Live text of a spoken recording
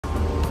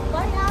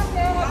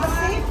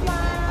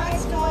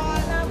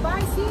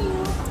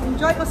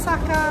Enjoy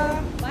Osaka!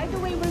 By the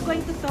way, we're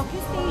going to Tokyo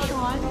Station.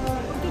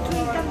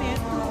 Magti-train kami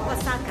to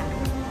Osaka.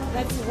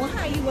 That's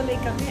why walay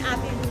kami.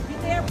 Ate Ruby,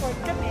 the airport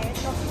kami,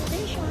 Tokyo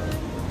Station.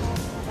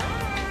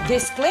 Bye!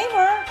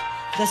 Disclaimer!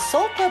 The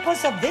sole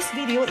purpose of this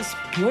video is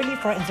purely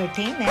for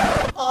entertainment.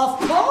 Of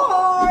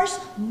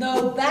course!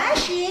 No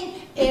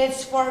bashing!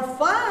 It's for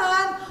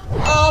fun!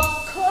 Of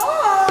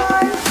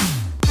course!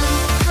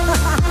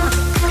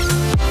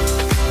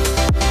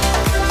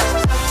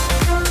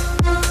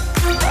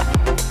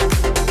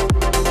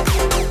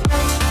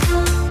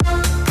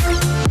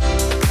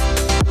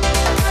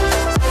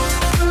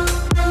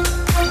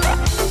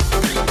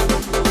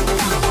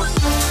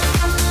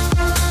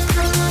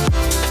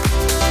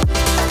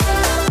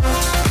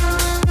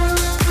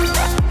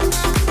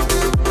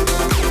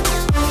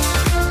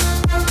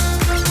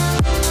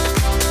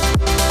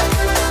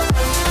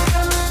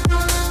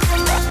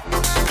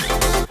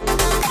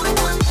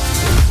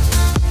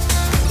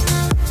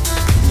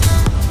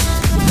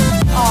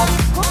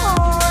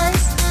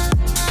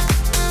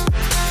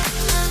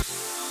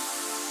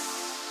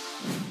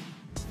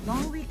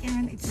 Long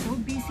weekend, it's so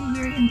busy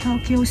here in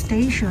Tokyo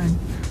Station.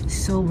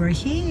 So we're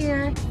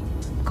here,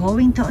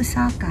 going to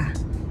Osaka.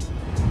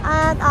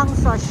 And ang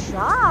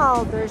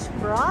social, there's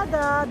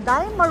Prada,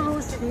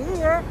 Daimaru's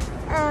here,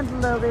 and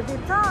Louis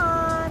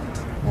Vuitton.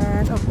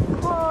 And of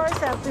course,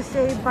 I have to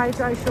say bye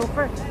to our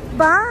chauffeur.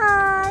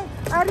 Bye!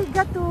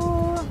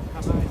 Arigato!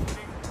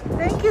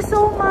 Thank you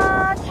so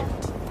much!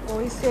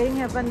 Oh, he's saying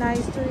have a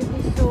nice trip.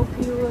 He's so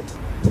cute.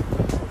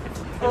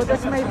 Oh,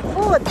 that's my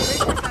food.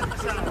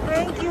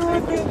 Thank you.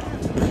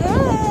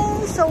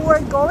 Okay, so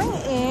we're going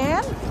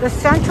in the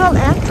central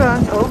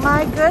entrance. Oh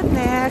my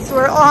goodness,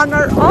 we're on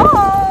our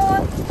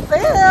own.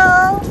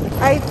 Phil,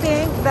 I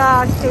think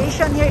the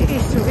station here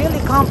is really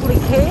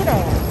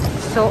complicated.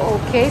 So,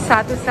 okay,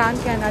 Sato-san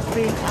cannot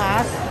bring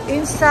us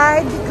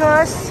inside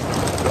because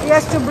he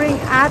has to bring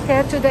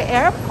Ate to the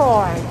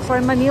airport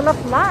for Manila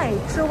flight.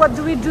 So what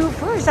do we do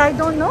first? I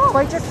don't know.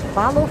 I just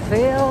follow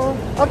Phil.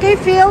 Okay,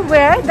 Phil,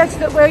 where? That's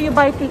where you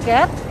buy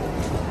ticket?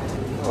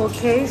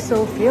 Okay,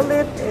 so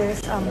Philip is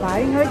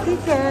buying her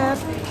ticket.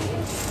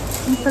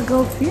 Ang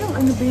tagal, Phil.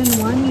 Ano ba yan?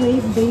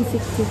 One-way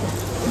basic ticket.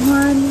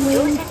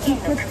 One-way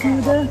ticket to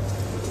the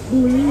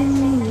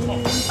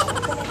place.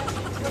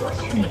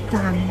 Ang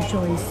daming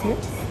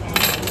choices.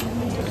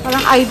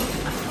 Parang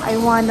I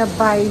wanna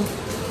buy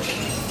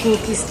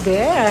cookies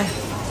there.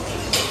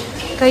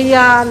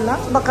 Kaya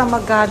lang, baka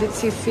magalit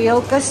si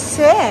Phil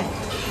kasi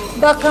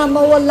baka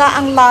mawala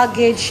ang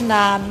luggage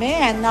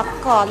namin.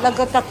 Nako,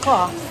 lagot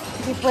ako.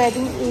 Hindi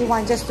pwedeng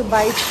iwan just to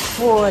buy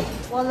food.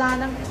 Wala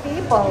nang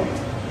table.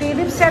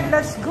 Philip said,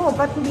 let's go,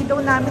 but hindi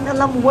daw namin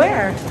alam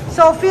where.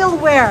 So, Phil,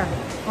 where?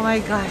 Oh my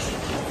gosh,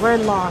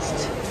 we're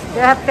lost.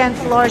 They have 10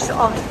 floors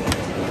of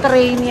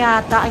train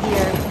yata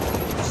here.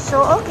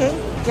 So, okay,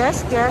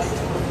 guess.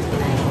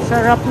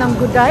 Sarap ng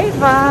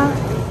Godiva.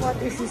 What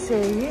is he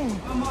saying?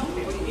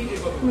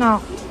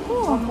 No.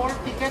 One more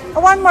ticket.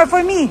 Oh, one more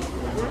for me.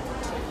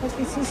 What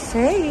is he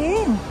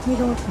saying? We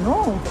don't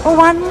know. Oh,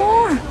 one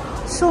more.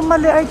 So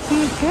mali our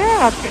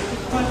ticket.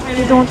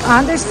 We don't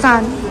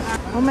understand.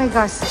 Oh my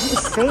gosh, he's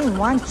saying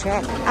one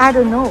check. I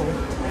don't know.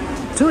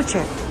 Two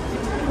check.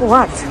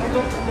 What?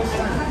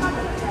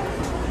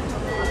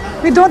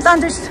 We don't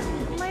understand.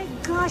 Oh my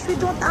gosh, we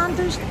don't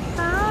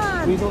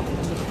understand. We don't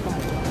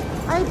understand.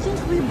 I think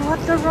we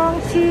bought the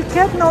wrong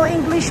ticket. No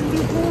English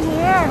speaking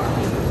here.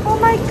 Oh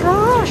my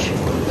gosh.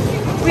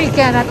 We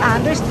cannot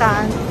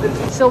understand.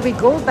 So we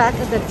go back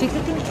to the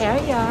ticketing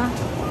area.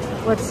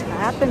 What's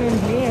happening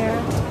here?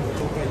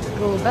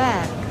 Go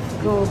back.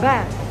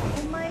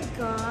 Oh my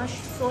gosh.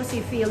 So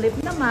si Philip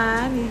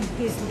naman,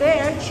 he's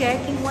there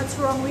checking what's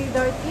wrong with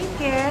our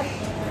ticket.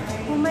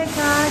 Oh my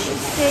gosh,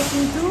 it's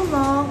taking too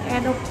long.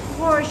 And of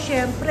course,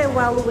 syempre,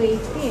 while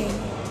waiting,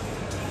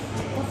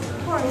 of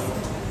course,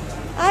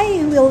 I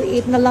will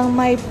eat na lang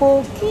my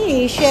poke.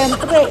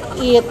 Syempre,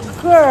 eat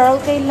girl.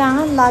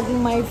 Kailangan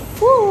laging my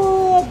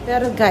food.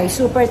 Pero guys,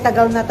 super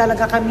tagal na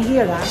talaga kami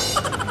here, ha?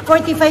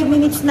 45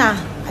 minutes na.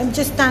 I'm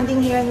just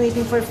standing here and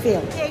waiting for Phil.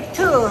 Take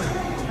 2.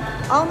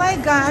 Oh my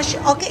gosh.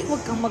 Okay,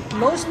 huwag kang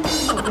mag-close.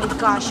 Oh my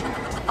gosh.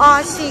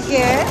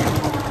 Sige.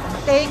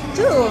 Take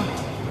 2.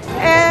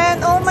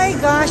 And oh my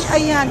gosh,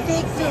 ayan,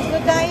 take 2.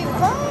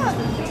 Godiva.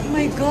 Oh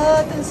my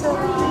God, ang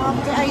sarap.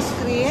 May ice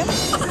cream?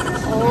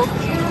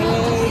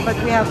 Okay, but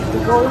we have to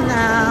go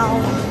now.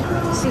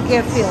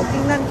 Sige, Phil,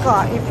 tingnan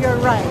ko if you're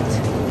right.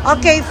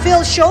 Okay,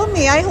 Phil, show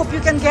me. I hope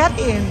you can get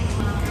in.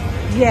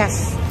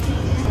 Yes.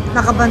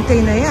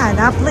 Nakabantay na yan,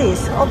 ha,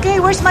 please. Okay,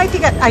 where's my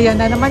ticket? Ayan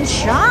na naman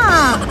siya.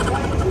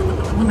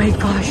 Oh my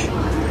gosh.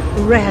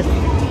 Red.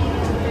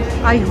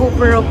 I hope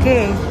we're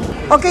okay.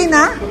 Okay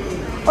na?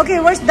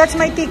 Okay, that's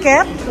my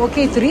ticket.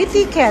 Okay, 3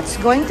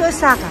 tickets going to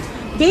Osaka.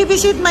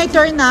 Babysit, my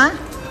turn na.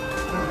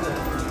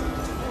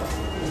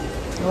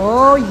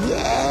 Oh,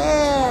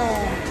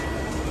 yeah.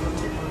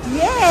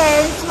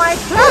 Yeah, it's my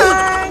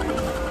turn.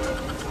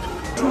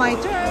 It's my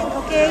turn.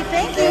 Okay,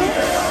 thank you.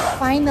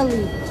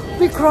 Finally,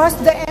 We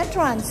crossed the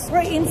entrance.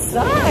 We're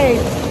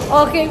inside.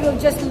 Okay, we'll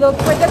just look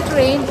for the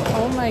train.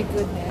 Oh my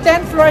goodness.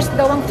 10 floors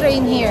daw ang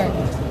train here.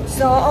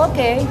 So,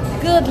 okay.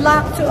 Good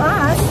luck to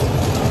us.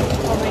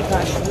 Oh my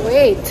gosh.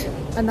 Wait.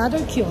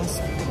 Another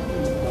kiosk.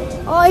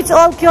 Oh, it's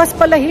all kiosk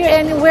pala here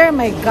anywhere.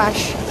 My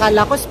gosh.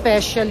 Kala ko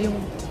special yung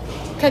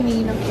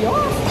kaninang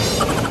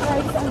kiosk.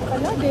 Right, saan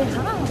pala? They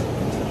have.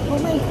 Oh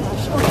my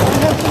gosh. Okay, I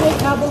have to make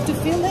habol to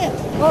fill it.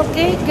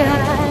 Okay,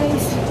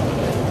 guys.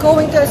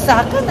 Going to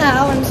Osaka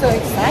now. I'm so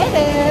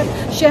excited.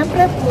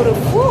 Siyempre, puro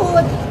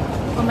food.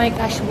 Oh my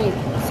gosh, wait.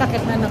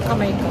 Sakit na ng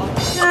kamay ko.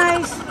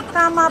 Guys,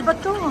 tama ba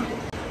to?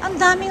 Ang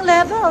daming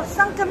levels.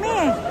 Saan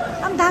kami?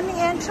 Ang daming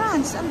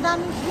entrance. Ang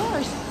daming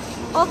floors.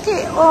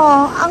 Okay,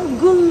 oh, ang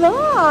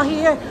gulo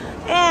here.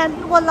 And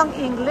walang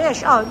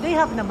English. Oh, they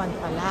have naman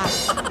pala.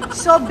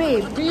 So,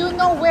 babe, do you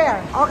know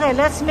where? Okay,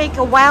 let's make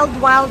a wild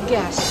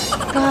guess.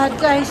 God,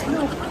 guys,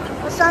 look.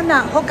 Saan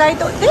na?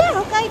 Hokkaido. There,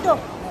 Hokkaido.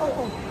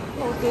 Oh.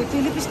 Okay,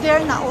 Philip is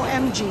there na.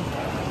 OMG.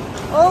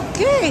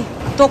 Okay.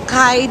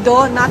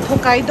 Tokaido, not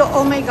Hokkaido.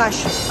 Oh my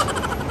gosh.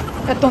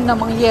 Itong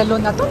namang yellow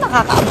na to,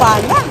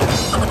 nakakaabala.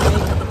 Oh my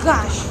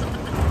gosh.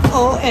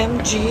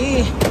 OMG.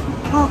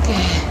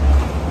 Okay.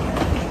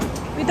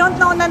 We don't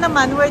know na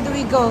naman. Where do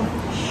we go?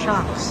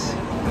 Shucks.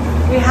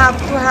 We have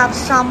to have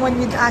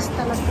someone with us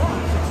talaga.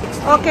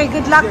 Okay,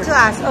 good luck to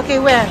us. Okay,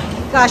 where?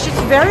 Gosh,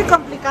 it's very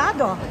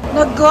complicado.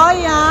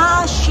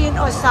 Nagoya, Shin,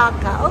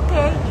 Osaka.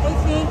 Okay, I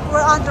think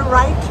we're on the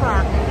right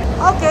track.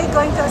 Okay,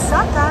 going to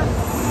Osaka.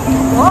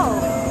 Whoa.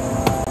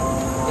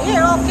 Here,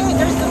 okay,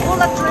 there's the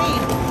bullet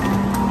train.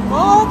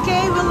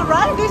 Okay, we'll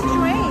ride this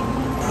train.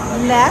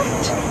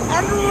 Left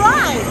and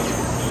right.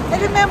 And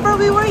remember,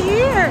 we were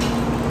here.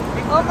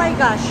 Oh my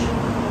gosh.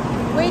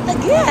 Wait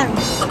again.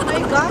 Oh my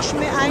gosh,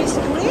 may ice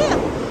cream.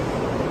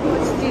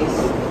 What's this?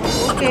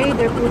 Okay,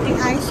 they're putting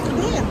ice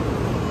cream.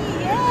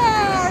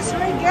 Yes,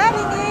 we're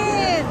getting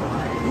it.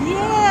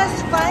 Yes,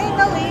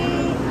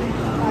 finally.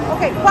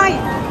 Okay,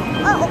 quiet.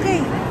 Okay.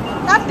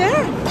 Not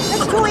there.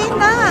 Let's go in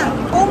na.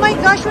 Oh my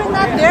gosh, we're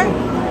not there.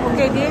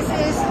 Okay, this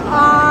is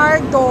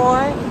our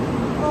door.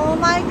 Oh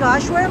my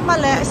gosh, we're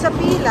mali sa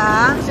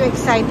pila. So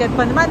excited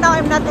pa naman. Now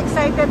I'm not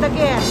excited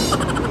again.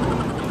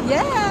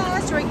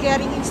 Yes, we're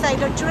getting inside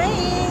the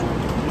train.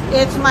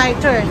 It's my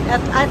turn.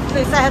 At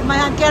least I have my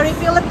hand carrying.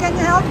 Philip, can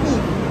you help me?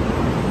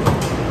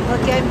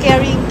 Okay, I'm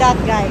carrying that,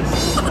 guys.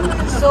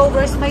 So,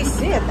 where's my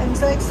seat? I'm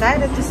so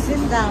excited to sit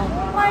down.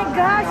 Oh my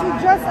gosh, we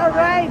just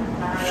arrived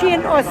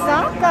in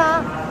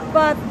Osaka.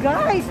 But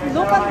guys,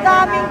 look ang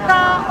daming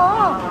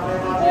tao.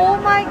 Oh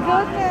my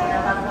goodness.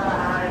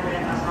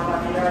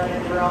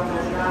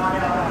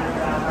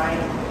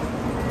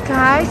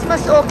 Guys,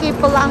 mas okay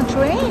pala ang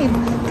train.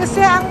 Kasi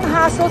ang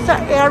hassle sa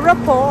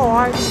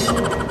airport.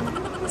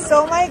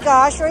 So my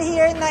gosh, we're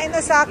here na in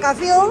Osaka.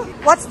 Phil,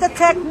 what's the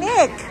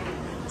technique?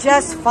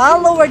 Just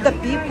follow where the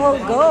people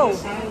go.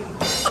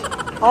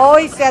 Oh,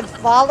 he said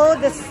follow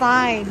the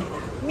sign.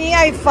 Me,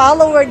 I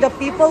follow where the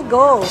people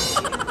go.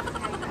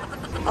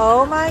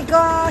 Oh my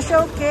gosh,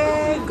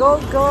 okay. Go.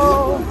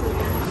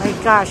 My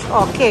gosh,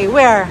 okay.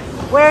 Where?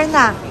 Where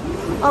na?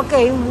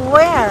 Okay,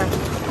 where?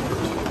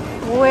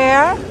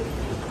 Where?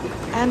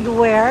 And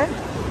where?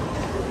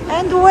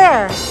 And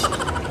where?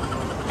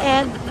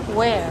 And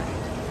where?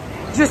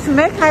 Just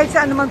make kahit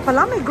saan naman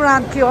pala may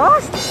grand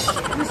kiosk.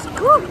 Diyos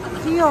ko,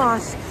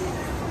 kiosk.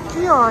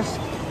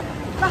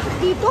 Bakit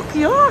dito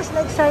kiosk?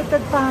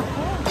 Na-excited pa ako.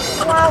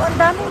 Wow, ang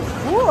daming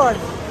food.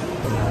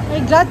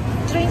 My God,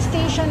 train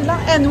station lang.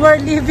 And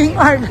we're leaving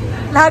our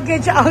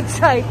luggage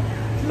outside.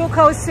 Look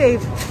how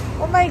safe.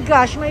 Oh my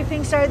gosh, my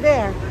things are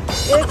there.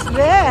 It's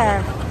there.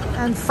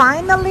 And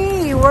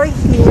finally, we're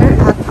here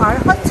at our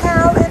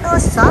hotel in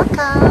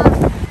Osaka.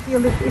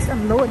 Philip is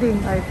unloading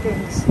our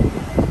things.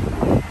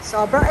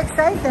 Sobrang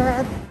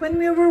excited.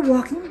 When we were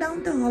walking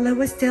down the hall, I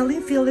was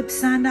telling Philip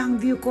sana ang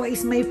view ko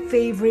is my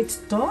favorite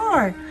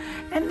store.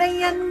 And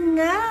ayan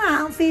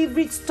nga, ang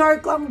favorite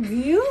store ko ang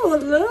view.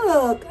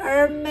 Look,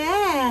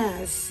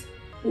 Hermes.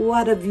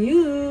 What a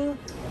view.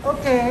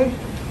 Okay,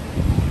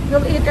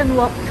 we'll eat and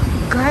walk.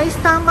 Guys,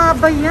 tama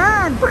ba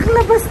yan?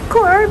 Paglabas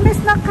ko, Hermes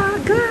na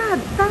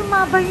kagad.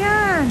 Tama ba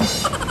yan?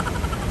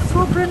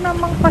 Sobrang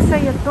namang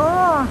pasaya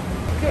to.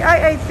 Okay,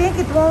 I think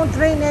it won't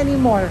rain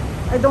anymore.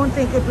 I don't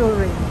think it will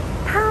rain.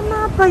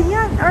 Tama ba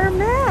yan,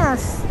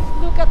 Hermes?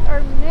 Look at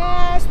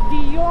Hermes,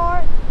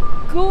 Dior,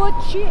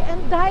 Gucci,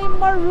 and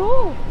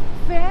Daimaru,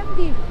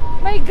 Fendi.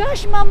 My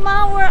gosh,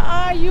 Mama, where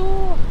are you?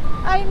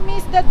 I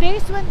miss the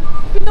days when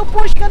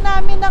pinupush ka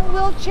namin ng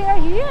wheelchair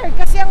here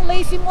kasi ang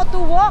lazy mo to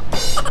walk.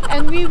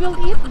 And we will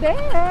eat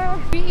there.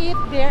 We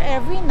eat there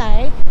every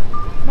night.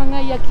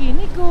 Mga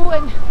yakiniku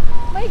and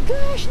my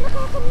gosh,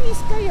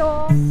 nakakamiss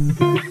kayo.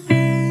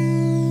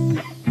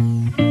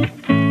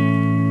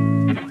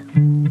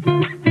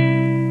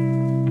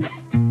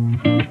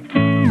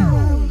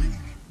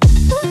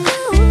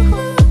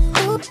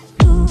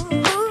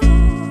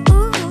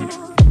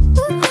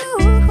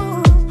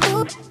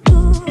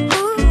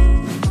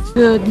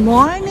 Good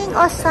morning,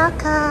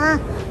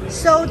 Osaka.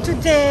 So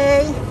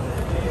today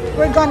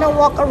we're gonna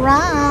walk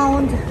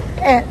around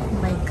And oh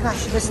my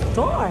gosh, the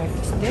store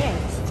is there.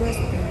 It's just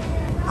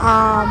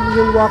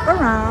you walk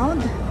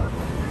around,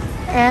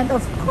 and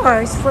of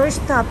course,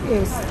 first stop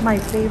is my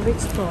favorite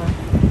store,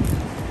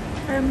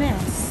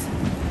 Hermes.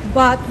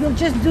 But we'll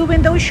just do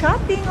window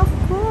shopping, of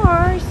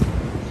course.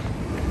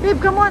 Babe,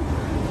 come on.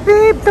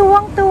 Babe,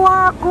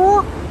 tuwang-tuwa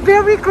ako.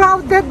 Very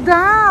crowded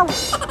daw.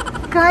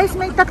 Guys,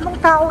 may 3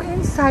 tao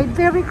inside.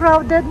 Very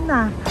crowded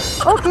na.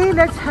 Okay,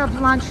 let's have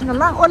lunch na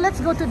lang. Or let's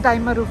go to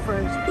Daimaru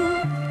first.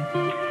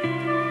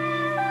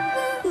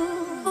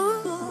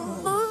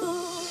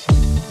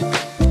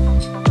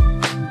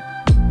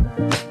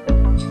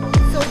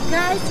 So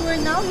guys,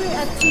 we're now here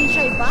at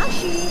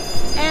Shinsaibashi.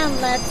 And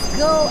let's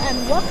go and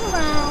walk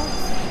around.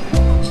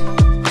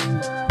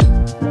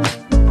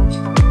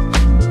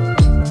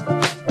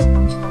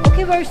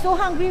 Okay, we're so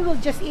hungry. We'll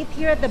just eat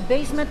here at the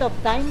basement of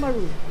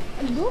Daimaru.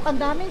 And look, ang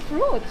daming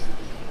fruits.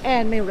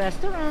 And may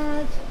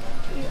restaurants.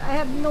 I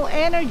have no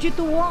energy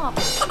to walk.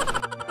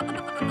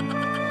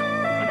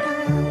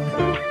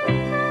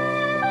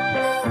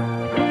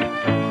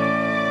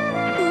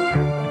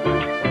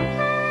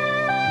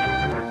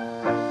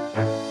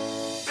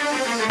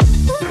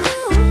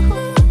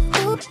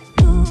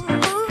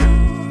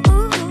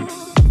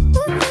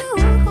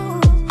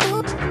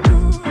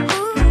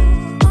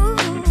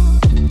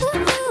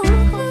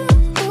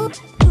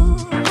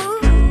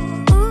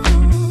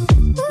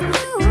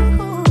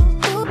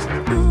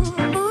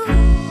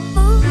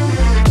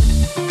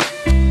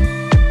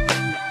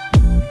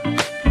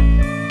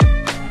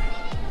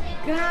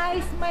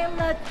 Guys, my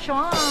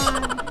lechon.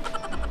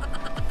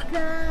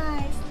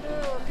 Guys,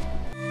 look.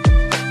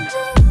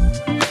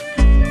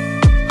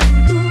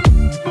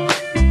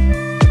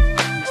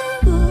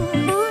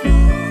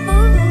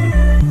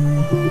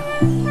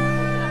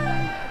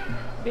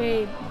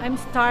 Babe, I'm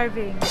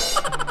starving.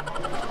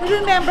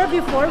 Remember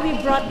before we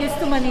brought this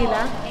to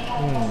Manila?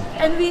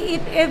 And we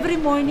eat every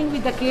morning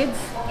with the kids?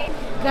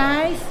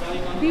 Guys,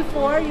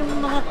 before yung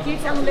mga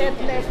kids ang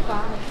let-let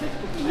pa.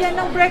 Yan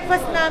ang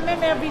breakfast namin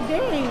every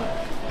day.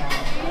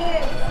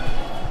 Yes.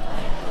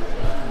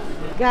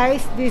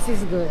 Guys, this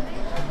is good.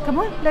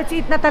 Come on, let's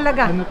eat na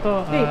talaga. Ano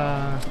to?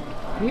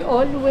 We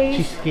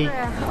always... Cheesecake.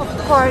 Of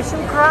course,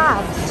 yung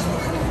crabs.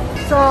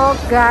 So,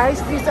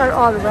 guys, these are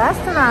all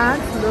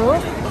restaurants.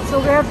 Look. So,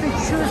 we have to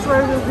choose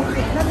where we'll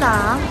eat na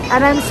lang.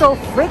 And I'm so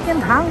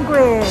freaking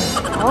hungry.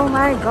 Oh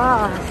my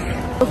gosh.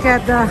 Look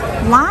at the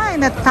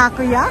line at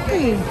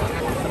takoyaki.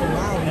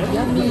 Wow,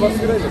 yummy.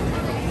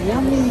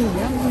 Yummy,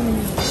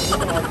 yummy.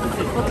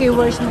 Okay,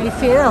 where's my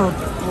fill?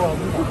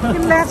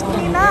 You left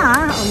me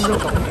na. Oh,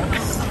 look.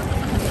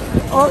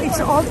 Oh, it's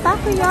all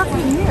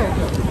takoyaki here.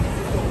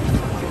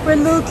 We're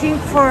looking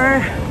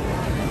for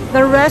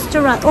the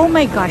restaurant. Oh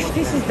my gosh,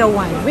 this is the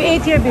one. We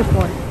ate here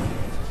before.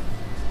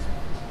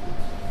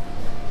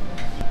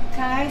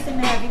 Guys, I'm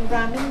having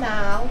ramen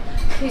now.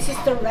 This is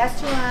the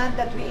restaurant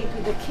that we ate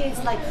with the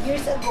kids like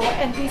years ago.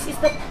 And this is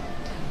the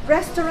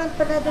restaurant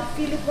pala that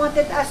Philip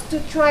wanted us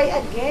to try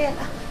again.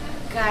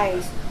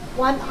 Guys,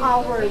 1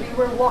 hour we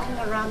were walking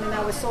around and I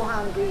was so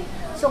hungry.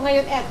 So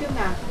ngayon, eto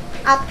na.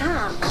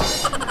 Attack!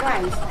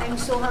 Guys, I'm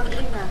so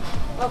hungry na.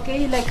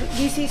 Okay, like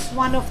this is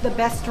one of the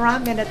best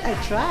ramen that I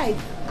tried.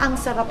 Ang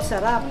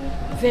sarap-sarap.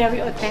 Very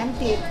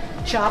authentic.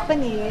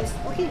 Japanese.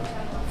 Okay,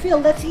 Phil,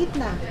 let's eat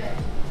na.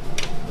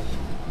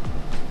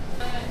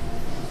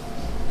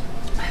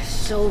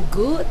 So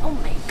good. Oh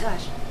my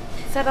gosh.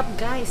 Sarap,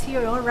 guys.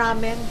 Here, oh,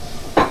 ramen.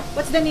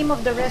 What's the name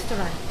of the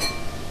restaurant?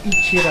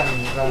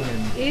 Ichiran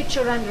Ramen.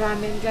 Ichiran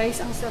Ramen,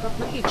 guys. Ang sarap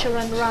ng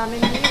Ichiran Ramen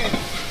here.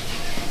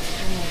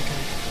 Oh my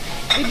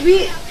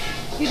God.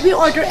 Did we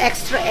order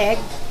extra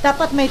egg?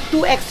 Dapat may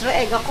 2 extra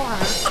egg ako,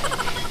 ha?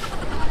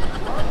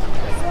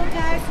 So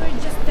guys, we're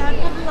just done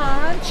with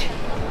lunch.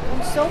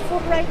 I'm so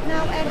full right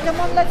now. And come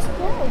on, let's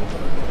go.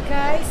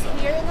 Guys,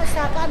 here in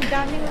Osaka, ang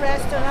daming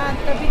restaurant.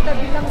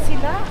 Tabi-tabi lang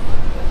sila.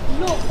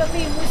 Look, the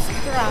famous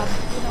crab,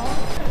 you know?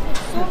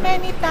 So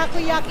many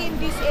takoyaki in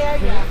this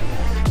area.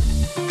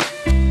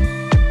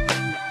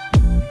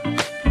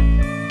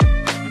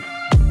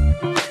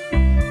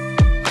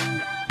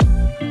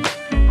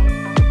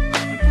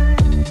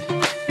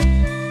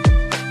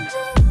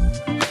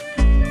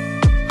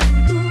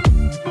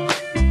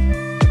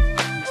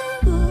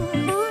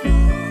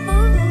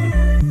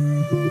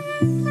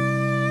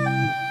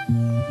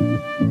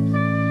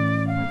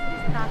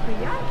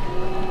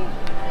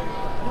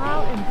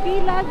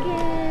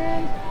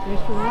 Again.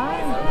 There's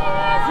one.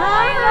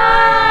 Hi,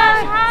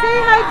 Raj! Say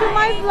hi to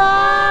my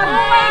vlog! Oh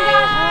my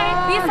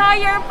gosh! We saw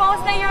your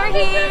post that you're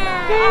here!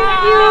 Thank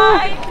you!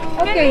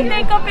 Okay. Can we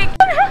take a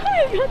picture?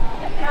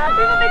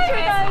 Happy na picture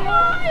tayo!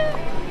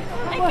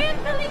 I can't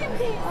believe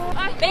this!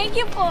 Thank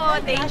you po!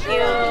 Thank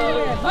you!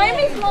 Oh,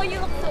 Miss Mo, you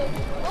look so...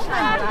 Oh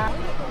my God!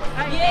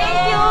 Thank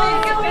you!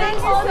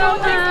 Thank you so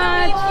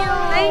much!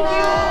 Thank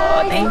you!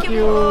 Thank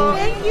you!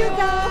 Thank you,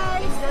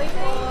 guys!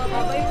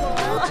 Bye-bye po!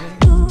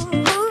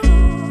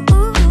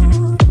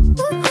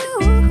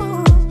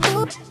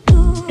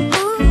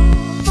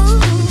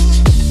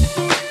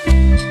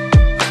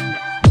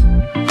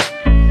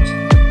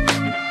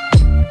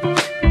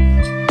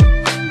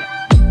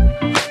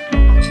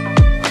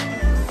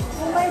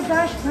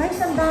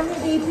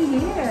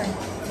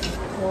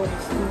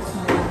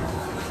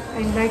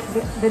 like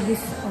the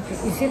this. Okay,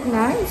 is it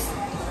nice?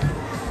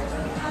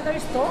 Another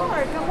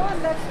store. Come on,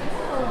 let's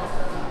go.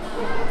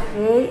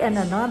 Okay, and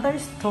another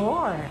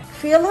store.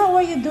 Phil, how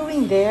are you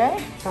doing there?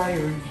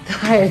 Tired.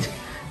 Tired.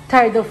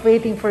 Tired of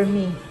waiting for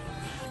me.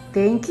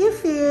 Thank you,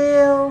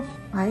 Phil.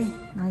 Ay,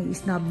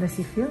 nai-snub na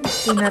si Phil.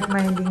 You're not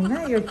minding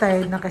na. You're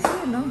tired na kasi,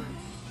 no?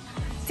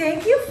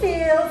 Thank you,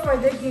 Phil, for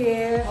the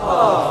gift.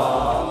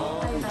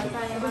 Aww.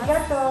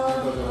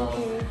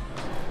 Okay.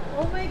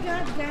 Oh my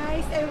God,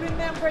 guys. I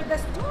remember the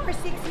store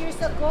 6 years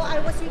ago. I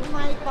was with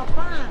my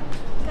papa.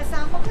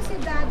 Kasama ko si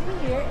daddy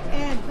here.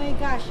 And my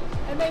gosh,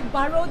 and I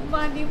borrowed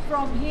money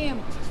from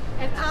him.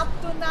 And up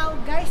to now,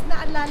 guys,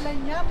 naalala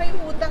niya, may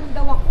utang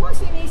daw ako.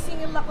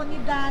 Sinisingil ako ni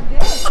daddy.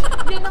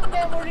 Yan ang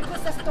memory ko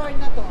sa store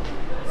na to.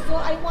 So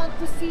I want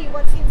to see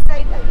what's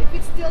inside, if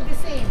it's still the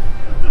same.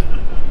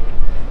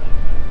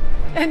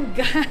 And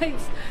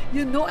guys,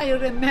 you know, I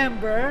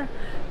remember,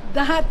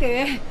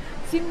 dati,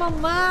 si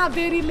mama,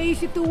 very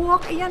lazy to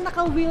walk. Ayan,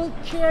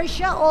 naka-wheelchair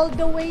siya all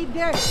the way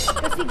there.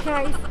 Kasi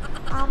guys,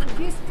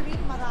 this street,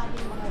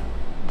 maraming mga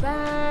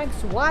bags,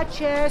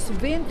 watches,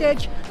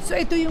 vintage. So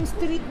ito yung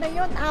street na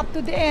yon up to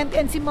the end.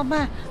 And si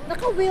mama,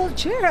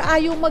 naka-wheelchair,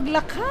 ayaw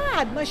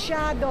maglakad.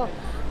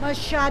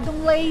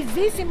 Masyadong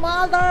lazy si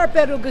mother,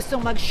 pero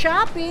gustong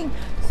mag-shopping.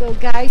 So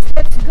guys,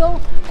 let's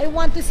go. I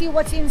want to see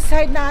what's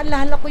inside.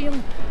 Naalala ko yung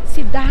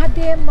si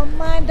daddy,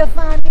 mama, and the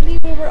family.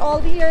 We were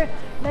all here.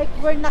 Like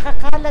we're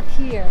nakakalat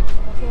here.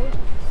 Okay?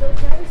 So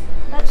guys,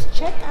 let's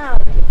check out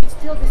if it's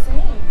still the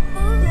same.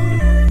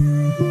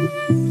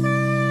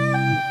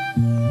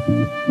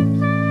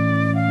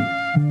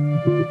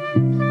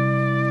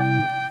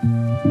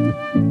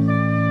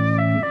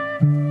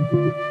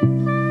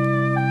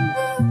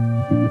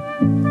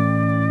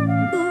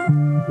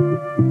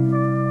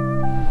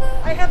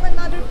 I have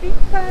another big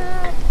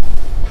bag.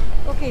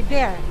 Okay,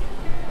 there.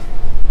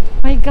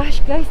 My gosh,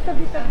 guys,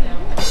 tabi-tabi.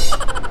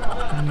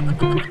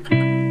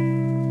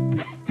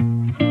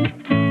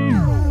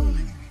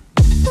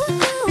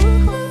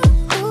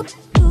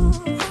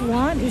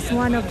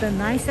 One of the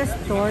nicest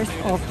stores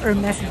of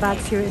Hermes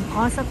bags here in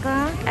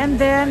Osaka. And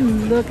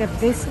then look at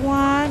this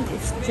one.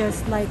 It's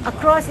just like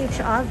across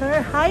each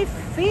other. High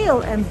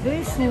feel. And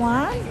this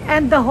one.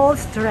 And the whole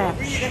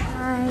stretch.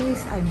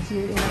 Guys, I'm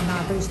here in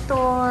another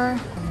store.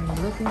 I'm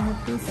looking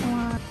at this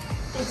one.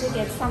 Did you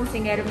get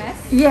something Hermes?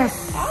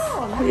 Yes.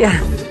 Oh, nice. Yeah.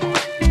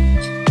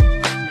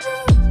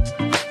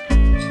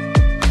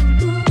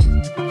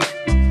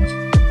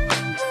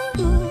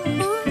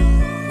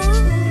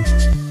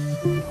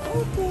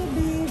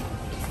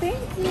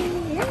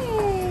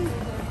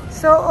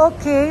 So,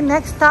 okay,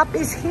 next stop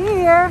is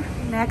here.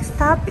 Next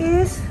stop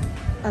is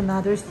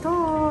another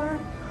store.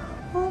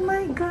 Oh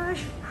my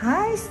gosh.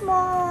 Hi,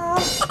 small.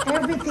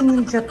 Everything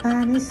in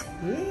Japan is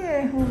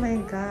here. Oh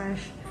my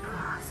gosh.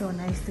 So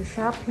nice to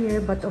shop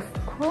here. But of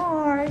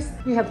course,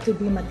 we have to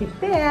be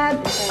matipid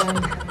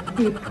and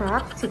be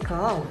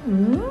practical.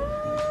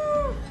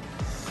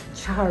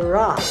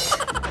 Charot.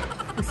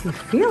 Kasi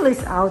Phil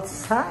is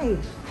outside.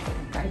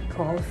 I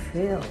call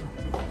Phil.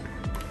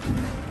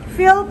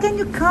 Phil, can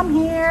you come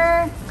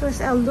here? Because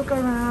I'll look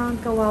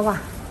around.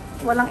 Kawawa.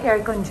 Walang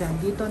aircon dyan.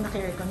 Dito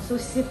naka-aircon. So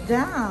sit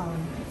down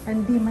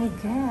and be my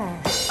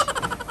guest.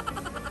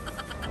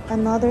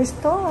 Another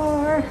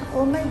store.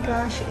 Oh my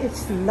gosh.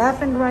 It's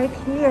left and right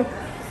here.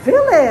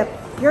 Philip,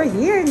 you're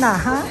here na,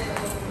 ha?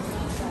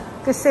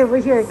 Kasi we're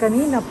here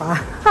kanina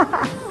pa.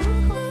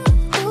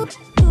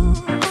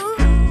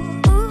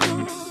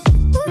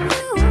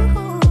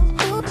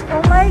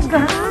 Oh my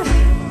gosh.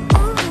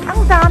 Ang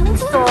daming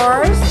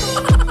stores.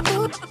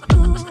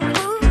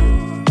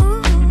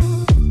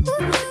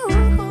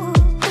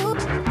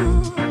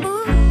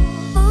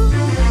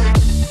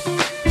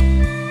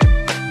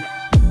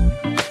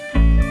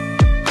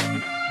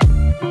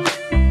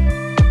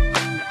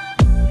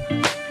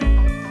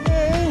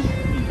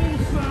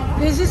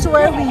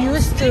 Where we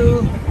used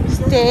to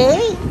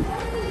stay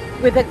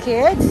with the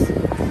kids,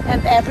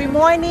 and every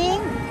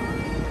morning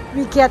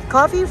we get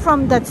coffee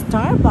from that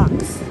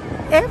Starbucks.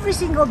 Every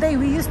single day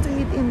we used to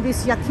eat in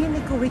this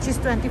yakiniku, which is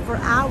 24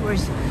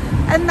 hours,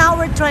 and now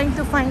we're trying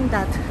to find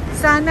that.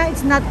 Sana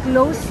it's not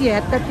closed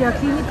yet, that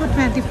yakiniku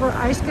 24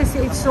 hours,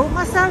 kasi it's so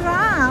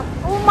masarap.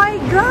 Oh my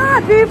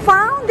God, we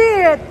found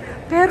it!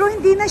 Pero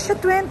hindi na siya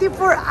 24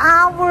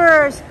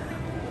 hours.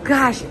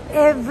 Gosh,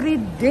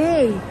 every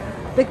day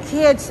the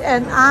kids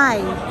and I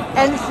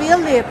and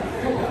Philip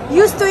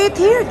used to eat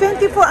here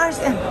 24 hours.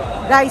 And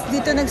guys,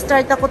 dito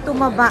nag-start ako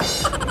tumaba.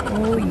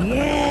 Oh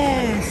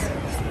yes!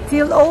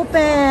 Still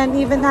open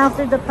even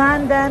after the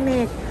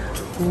pandemic.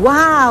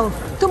 Wow!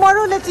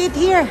 Tomorrow, let's eat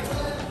here.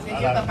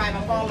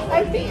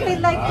 I think I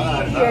like to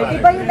eat here. Di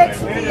ba you like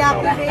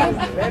sukiyaki,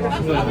 babe?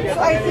 So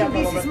I think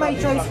this is my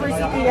choice for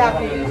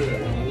sukiyaki.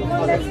 Come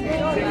on, let's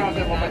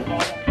go.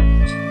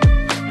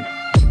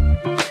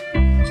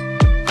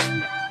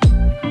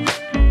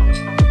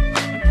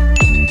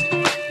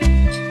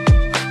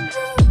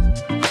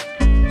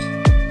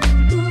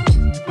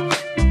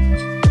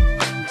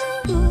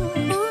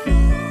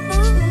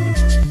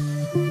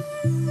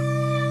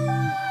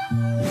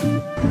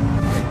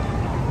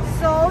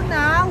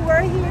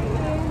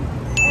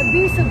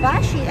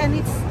 and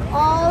it's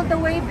all the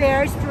way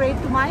there straight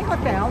to my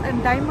hotel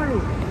in Daimaru.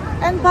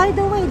 And by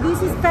the way,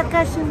 this is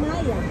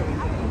Takashimaya.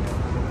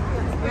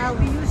 Well,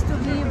 we used to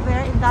live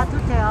there in that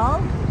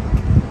hotel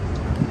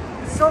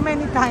so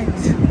many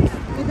times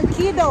with the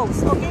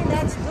kiddos. Okay,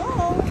 let's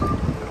go.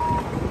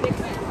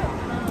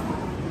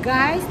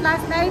 Guys,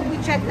 last night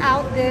we checked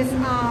out this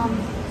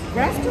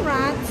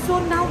restaurant, so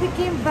now we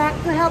came back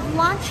to have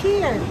lunch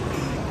here.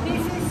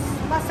 This is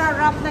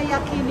masarap na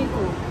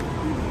yakiniku.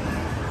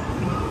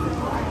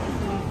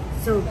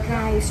 So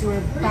guys,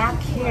 we're back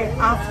here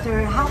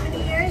after how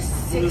many years?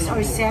 6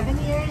 or 7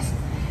 years.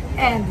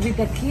 And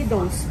with the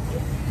kiddos,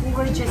 we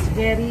were just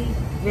very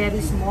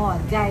small.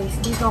 Guys,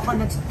 dito ako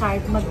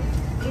nag-start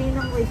mag-gain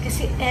ng weight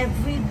kasi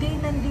everyday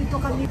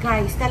nandito kami.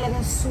 Guys,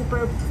 talagang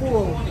super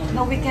full.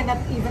 Now we cannot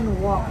even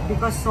walk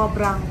because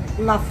sobrang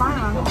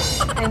lafang.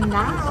 And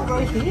now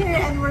we're here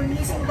and we're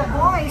missing the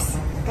boys.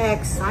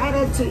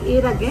 Excited to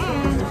eat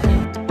again.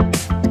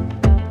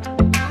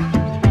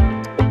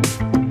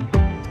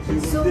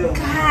 So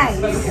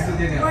guys,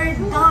 we're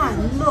done.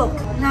 Look,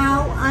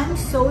 now I'm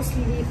so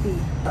sleepy.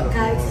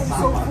 Guys, I'm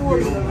so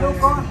full. Look,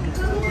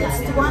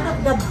 it's one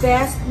of the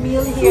best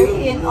meal here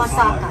in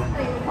Osaka.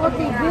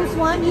 Okay, this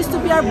one used to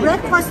be our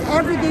breakfast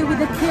every day with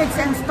the kids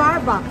and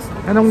Starbucks.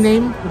 Anong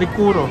name?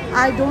 Rikuro.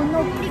 I don't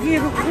know.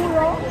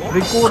 Rikuro?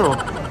 Rikuro.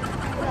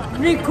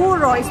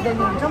 Rikuro is the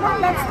name. Come on,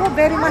 let's go.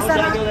 Very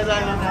masarap.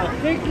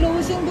 They're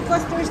closing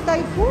because there's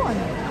typhoon.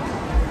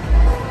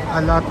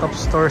 A lot of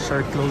stores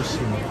are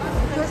closing.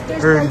 Because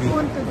there's Early.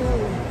 typhoon today.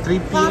 3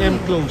 p.m.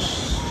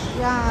 close.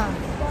 Yeah,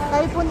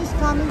 typhoon is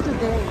coming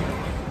today.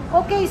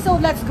 Okay, so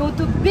let's go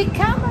to big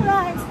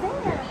camera. It's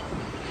there.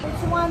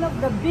 It's one of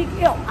the big,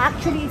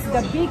 actually it's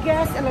the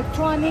biggest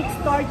electronic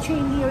store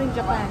chain here in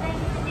Japan.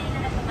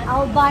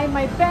 I'll buy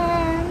my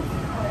pens,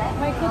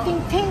 my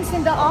cooking things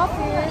in the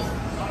office.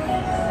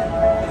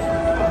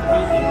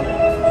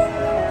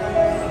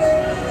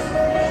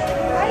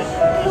 Ay,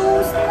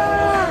 closed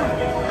na.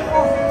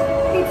 Oh,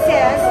 it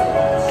says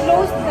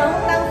closed down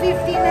ng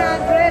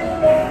 1500.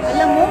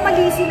 Alam mo,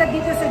 mali sila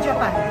dito sa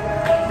Japan.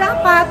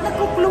 Dapat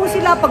nagko-close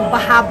sila pag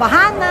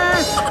baha-baha na.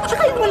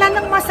 Tsaka yung wala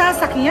nang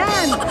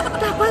masasakyan.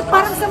 Dapat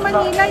parang sa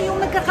Manila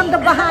yung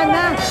nagkakandabaha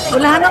na.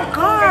 Wala nang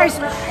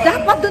cars.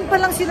 Dapat doon pa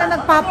lang sila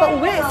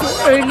nagpapauwi. So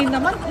early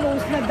naman,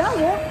 close na daw.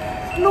 Oh.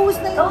 Close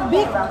na yung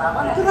big.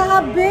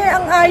 Grabe,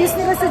 ang ayos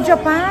nila sa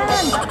Japan.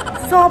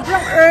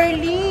 Sobrang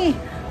early.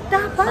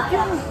 Dapat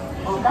yung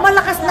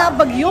malakas na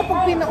bagyo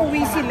pag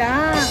pinauwi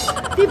sila.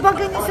 Diba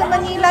ganyan sa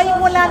Manila, yung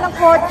wala ng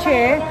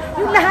kotse,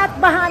 yung lahat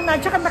bahana,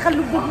 tsaka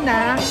nakalubog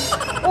na.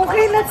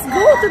 Okay, let's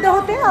go to the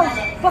hotel.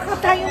 Baka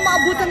tayong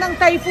maabutan ng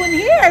typhoon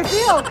here.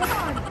 Phil, come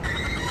on.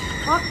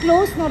 Ah,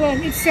 close na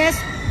rin. It says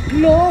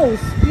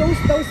close.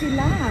 Close daw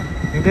sila.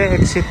 Hindi,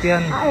 exit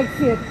yan. Ah,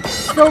 exit.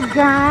 So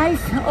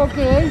guys,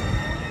 okay,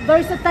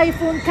 there's a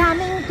typhoon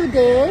coming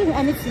today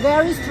and it's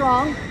very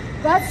strong.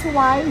 That's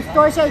why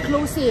stores are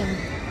closing.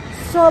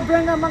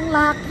 Sobrang namang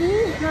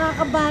lucky.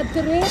 Nakaka-bad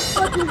trip.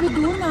 What will we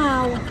do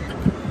now?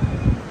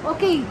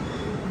 Okay,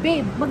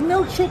 babe,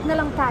 mag-milkshake na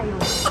lang tayo.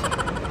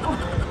 Oh,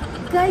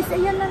 guys,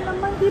 ayan na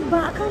naman,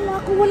 diba? Akala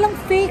ko walang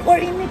fake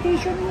or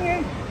imitation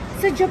here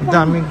sa Japan.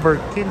 Daming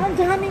Birkin. Ang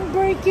daming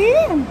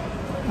Birkin.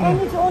 And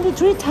it's only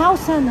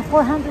 3,400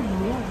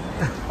 yen.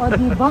 O,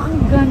 diba?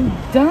 Ang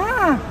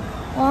ganda.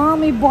 Oh,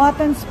 may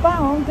buttons pa.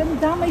 Oh, ang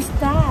ganda. May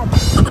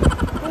stabs.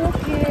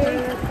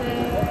 Okay.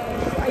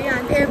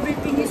 Ayan,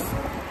 everything is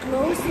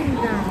closing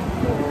down.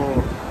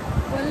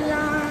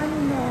 Wala,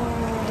 no.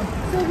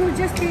 So we'll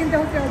just stay in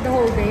the hotel the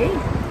whole day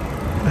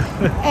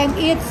and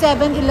eat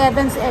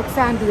 7-Eleven's egg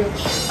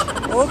sandwich.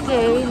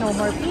 Okay, no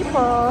more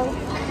people.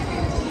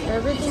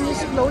 Everything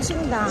is closing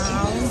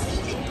down.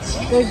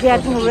 They're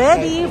getting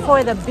ready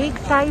for the big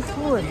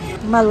typhoon.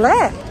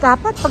 Mali.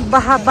 Dapat pag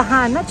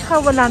baha-baha na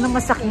tsaka wala nang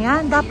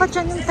masakyan. Dapat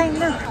yan yung time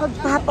na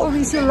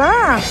magpapauwi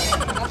sila.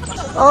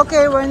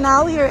 Okay, we're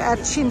now here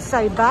at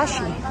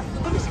Shinsaibashi.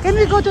 Can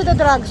we go to the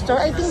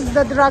drugstore? I think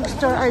the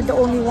drugstore are the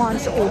only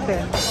ones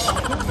open.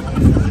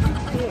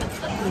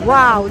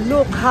 Wow,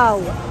 look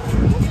how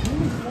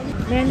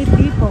many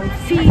people.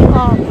 Sea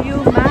of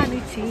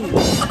humanity.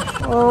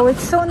 Oh,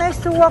 it's so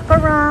nice to walk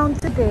around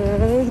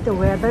today. The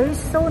weather is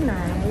so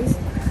nice.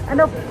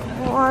 And of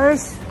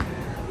course,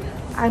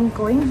 I'm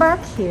going back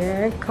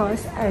here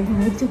because I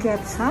need to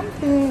get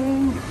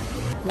something.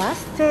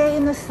 Last day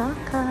in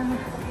Osaka.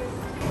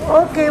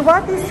 Okay,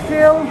 what is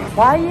Phil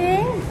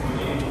buying?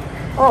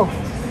 Oh,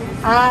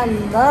 I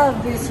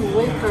love this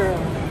wafer.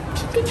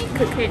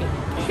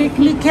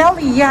 Picnic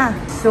Kelly, yeah.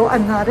 So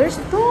another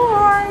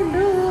store,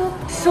 look.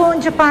 Soon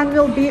Japan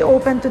will be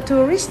open to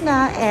tourists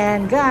na.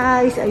 And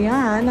guys,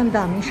 ayan, ang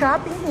daming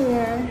shopping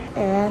here.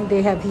 And they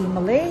have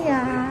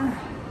Himalaya.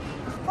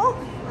 Oh,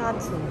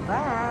 not so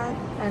bad.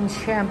 And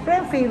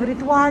syempre,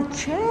 favorite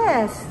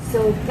watches.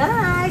 So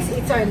guys,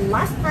 it's our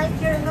last night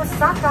here in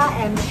Osaka.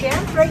 And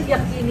syempre,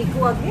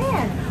 yakiniku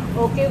again.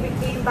 Okay, we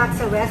came back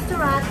sa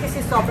restaurant kasi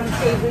sobrang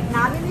favorite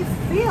namin ni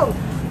Phil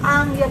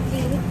ang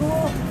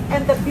yakiniku.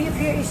 And the beef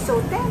here is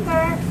so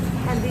tender.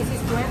 And this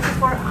is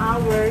 24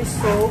 hours.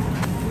 So,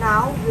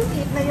 now, we'll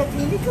eat na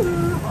yakiniku.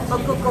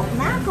 Magkukok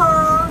na ako.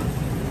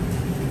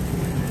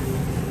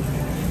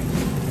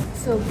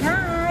 So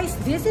guys,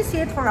 this is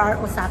it for our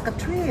Osaka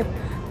trip.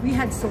 We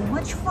had so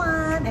much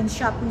fun and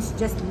shopping's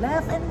just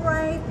left and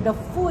right. The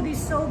food is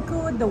so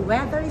good. The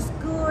weather is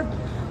good.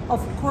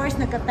 Of course,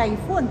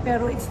 nagka-typhoon,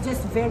 pero it's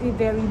just very,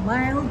 very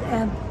mild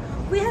and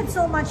we had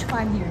so much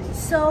fun here.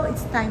 So,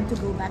 it's time to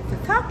go back to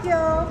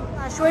Tokyo.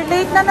 Gosh, we're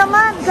late na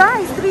naman,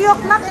 guys. 3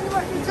 o'clock and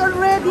it's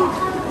already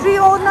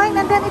 3:09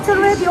 and then it's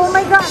already, oh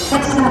my gosh.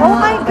 Oh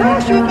my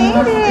gosh, we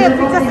made it.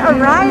 We just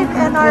arrived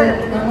and our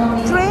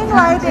train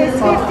ride is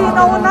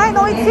 15:09.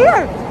 Oh, it's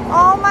here.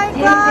 Oh my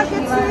gosh,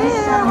 it's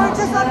here. We're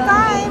just on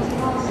time.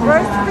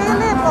 Where's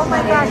Philip? Oh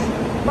my gosh.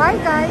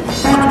 Bye, guys.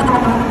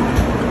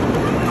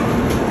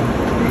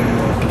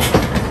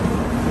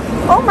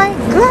 Oh my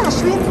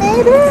gosh, we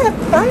made it!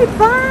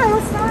 Bye-bye,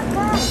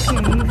 Osaka!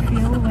 Okay,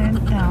 Phil went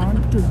down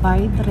to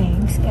buy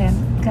drinks and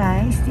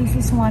guys, this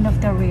is one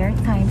of the rare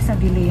times na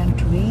delay ang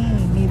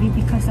train. Maybe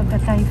because of the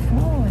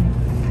typhoon.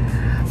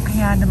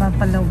 Kaya naman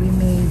pala we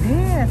made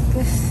it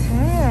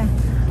kasi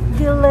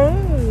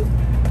delayed.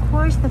 Of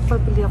course,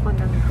 nagpabili ako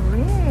ng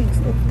drinks.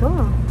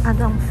 Ito. And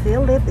ang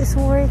Philip is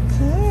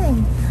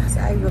working.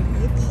 So I will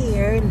eat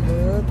here.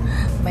 Look,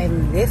 my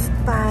lift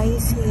pie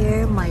is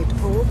here, my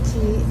poke,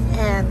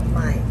 and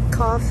my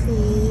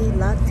coffee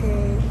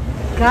latte.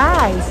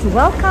 Guys,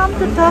 welcome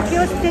to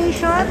Tokyo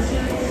Station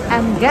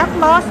and get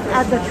lost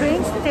at the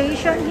train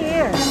station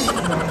here.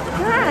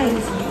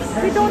 Guys,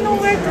 we don't know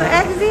where to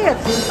exit.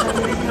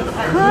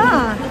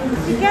 Huh?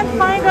 We can't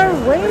find our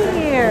way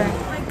here.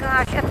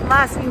 Gosh, at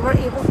last we were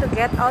able to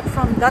get out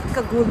from that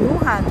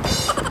kaguluhan.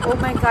 Oh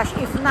my gosh,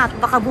 if not,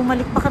 baka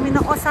bumalik pa kami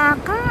ng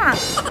Osaka.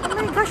 Oh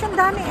my gosh, ang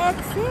daming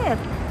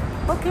exit.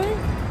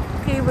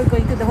 Okay, we're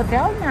going to the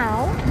hotel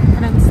now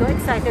and I'm so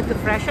excited to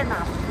freshen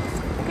up.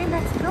 Okay,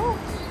 let's go.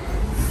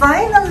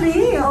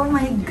 Finally! Oh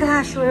my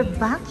gosh, we're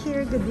back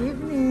here. Good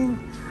evening.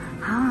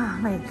 Oh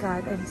my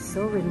god, I'm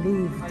so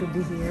relieved to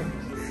be here.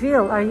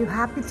 Phil, are you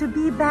happy to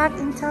be back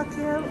in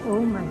Tokyo?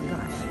 Oh my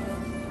gosh.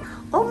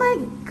 Oh my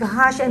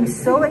gosh, I'm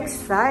so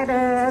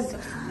excited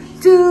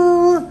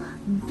to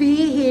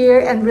be here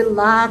and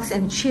relax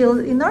and chill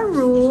in our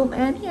room.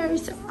 And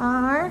here's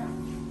our...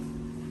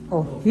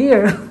 Oh,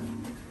 here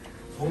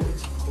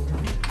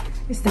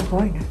is the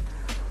corner.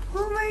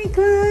 Oh my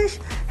gosh.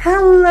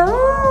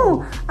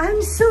 Hello.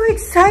 I'm so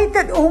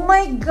excited. Oh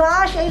my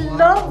gosh, I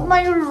love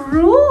my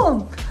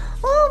room.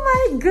 Oh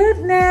my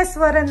goodness,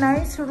 what a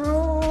nice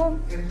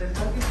room. The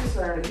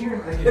luggages are here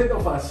ahead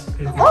of us.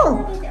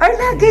 Oh, our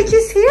luggage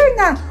is here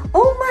now.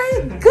 Oh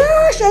my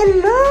gosh, I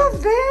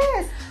love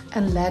this.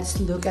 And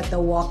let's look at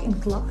the walk-in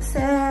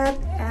closet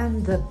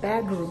and the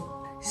bedroom.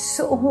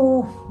 So,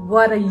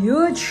 what a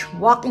huge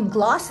walk-in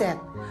closet.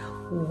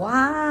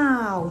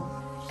 Wow.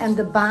 And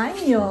the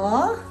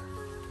banyo.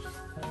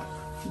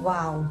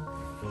 Wow.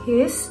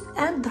 His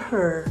and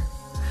her.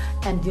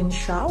 And yung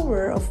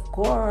shower, of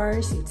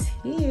course, it's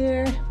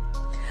here.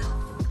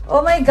 Oh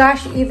my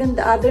gosh, even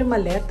the other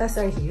maletas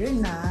are here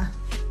na,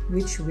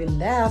 which we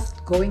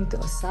left going to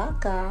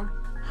Osaka.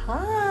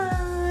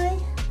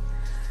 Hi!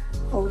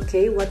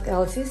 Okay, what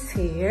else is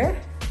here?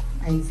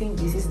 I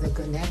think this is the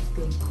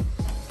connecting.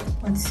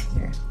 What's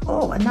here?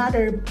 Oh,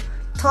 another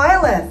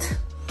toilet.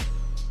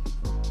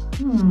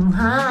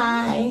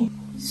 Hi!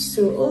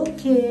 So,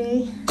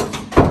 okay.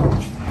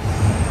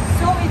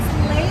 So, it's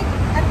late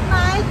at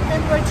night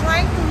and we're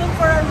trying to look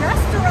for a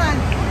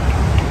restaurant.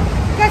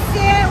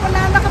 Kasi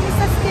wala na kami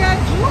sa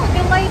schedule.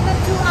 Delayed na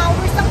 2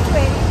 hours ang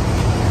train.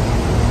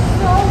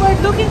 So, we're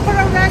looking for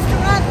a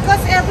restaurant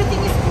because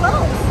everything is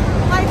closed.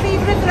 My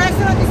favorite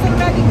restaurant is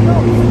already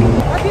closed.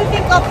 What do you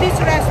think of this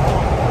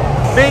restaurant?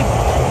 Big,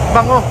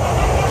 bango.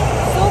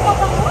 So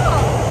mabango.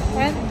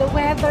 And the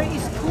weather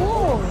is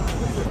cool.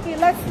 Okay,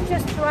 let's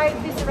just try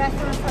this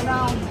restaurant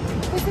around.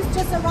 This is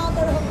just around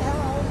our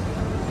hotel.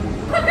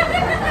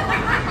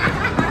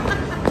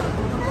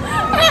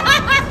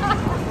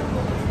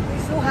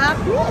 So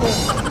happy.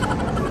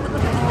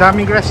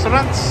 Daming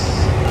restaurants.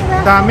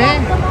 Dami.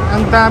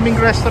 Ang daming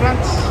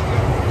restaurants.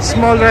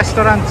 Small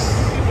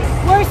restaurants.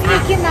 Where's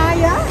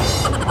Ikinaya?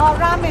 Oh,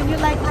 ramen. You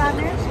like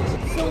ramen?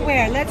 So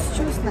where? Let's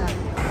choose now.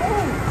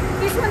 Oh,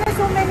 this one has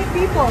so many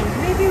people.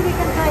 Maybe we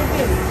can try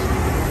this.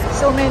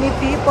 So many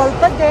people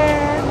pa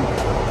din.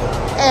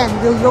 And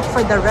we'll look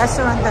for the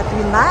restaurant that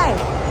we like.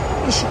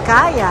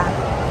 Ishikaya.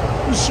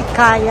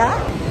 Ishikaya?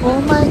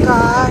 Oh my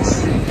gosh.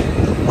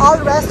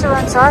 All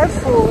restaurants are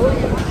full.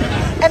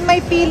 And may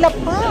pila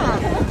pa.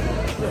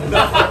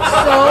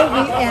 So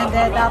we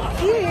ended up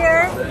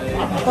here.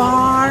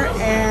 Bar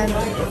and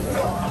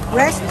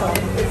resto.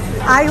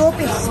 I hope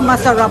it's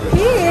masarap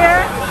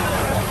here.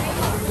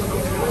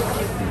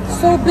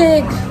 So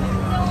big.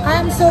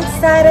 I'm so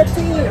excited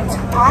to eat.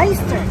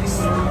 Oysters.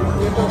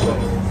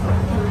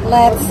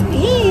 Let's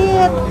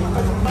eat.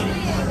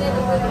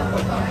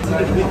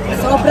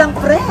 Sobrang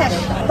fresh.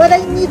 But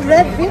I need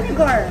red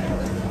vinegar.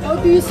 How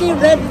do you say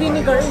red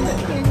vinegar in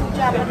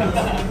Japanese?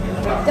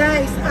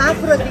 Guys,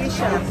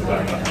 aphrodisiac.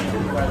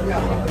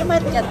 You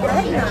might get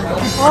pregnant.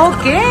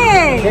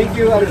 Okay. Thank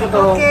you,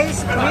 arigato. Okay,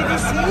 squid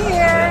is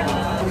here.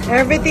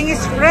 Everything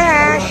is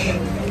fresh.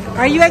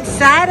 Are you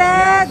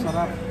excited?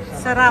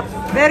 Sarap.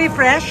 Very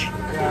fresh.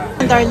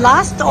 And our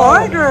last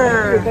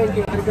order. Thank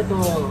you,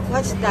 arigato.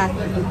 What's that?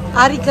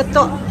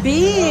 Arigato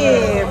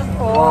beef.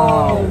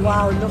 Oh,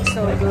 wow. Looks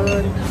so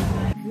good.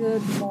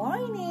 Good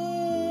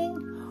morning.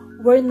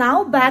 We're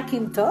now back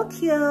in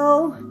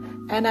Tokyo.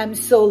 And I'm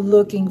so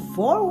looking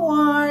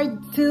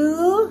forward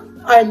to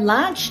our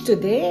lunch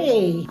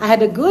today. I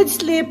had a good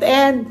sleep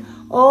and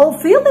oh,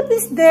 Philip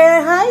is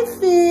there. Hi,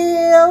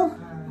 Phil.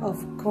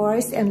 Of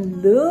course,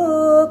 and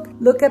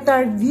look at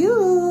our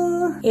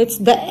view. It's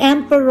the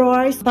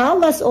Emperor's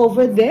Palace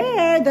over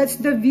there. That's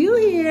the view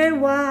here.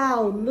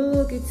 Wow,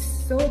 look, it's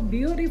so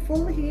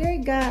beautiful here,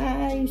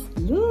 guys.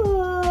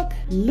 Look,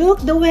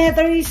 the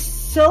weather is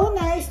so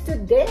nice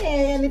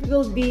today and it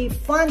will be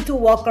fun to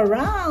walk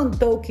around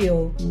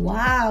Tokyo.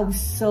 Wow,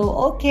 so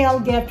okay,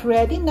 I'll get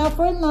ready now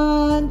for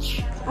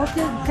lunch.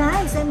 Okay,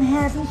 guys, I'm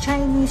having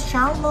Chinese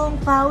xiaolong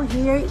pao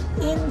here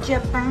in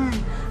Japan.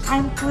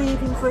 I'm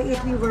craving for it.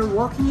 We were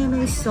walking and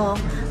I saw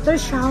the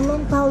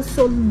xiaolong pao.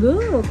 So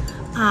look,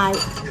 I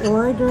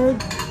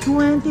ordered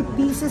 20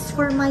 pieces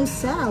for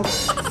myself.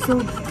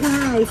 So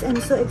guys,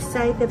 I'm so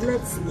excited.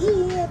 Let's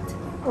eat.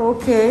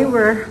 Okay,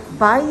 we're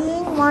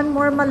buying one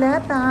more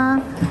maleta.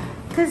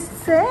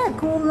 Kasi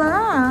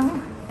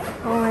kulang.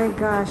 Oh my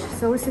gosh,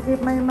 so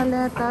sikip may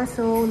maleta.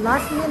 So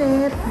last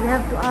minute, we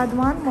have to add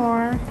one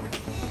more.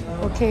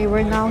 Okay,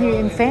 we're now here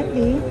in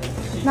Fendi.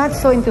 Not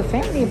so into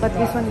Fendi, but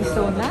this one is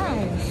so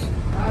nice.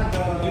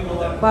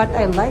 But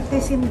I like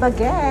this in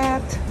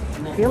baguette.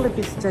 Philip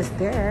is just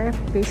there,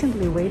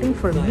 patiently waiting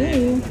for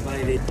me.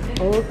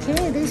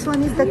 Okay, this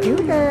one is the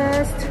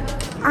cutest.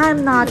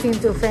 I'm not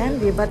into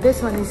Fendi, but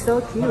this one is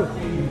so cute.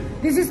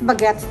 This is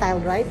baguette style,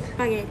 right?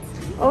 Baguette.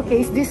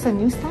 Okay, is this a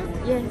new style?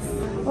 Yes.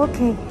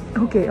 Okay,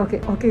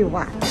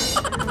 what?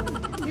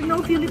 You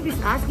know, Philip is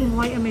asking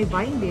why am I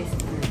buying this?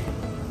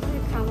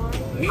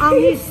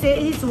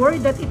 He's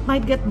worried that it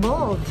might get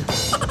bald.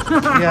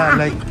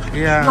 Like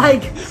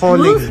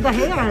falling. Lose the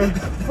hair,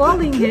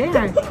 falling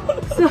hair.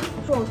 So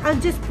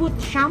I'll just put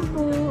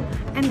shampoo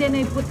and then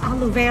I put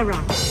aloe vera.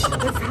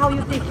 That's how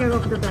you take care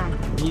of the back.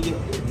 Need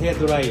hair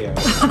dryer.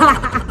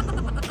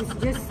 It's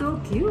just so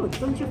cute.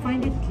 Don't you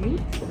find it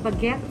cute?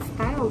 Baguette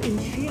style in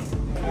chic.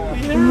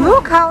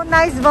 Look how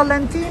nice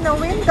Valentino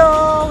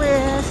window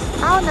is.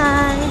 How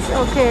nice.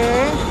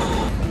 Okay.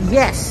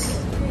 Yes.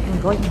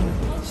 I'm going.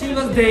 She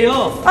was day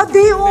off. A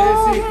day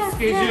off. Basic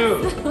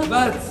schedule.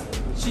 But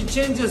she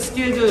changed the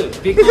schedule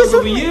because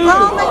of you.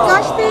 Oh my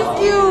gosh,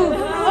 thank you.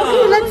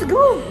 Okay, let's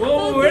go.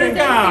 Oh, welcome.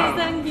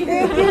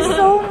 Thank you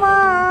so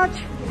much.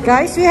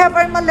 Guys, we have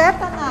our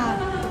maleta na.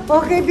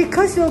 Okay,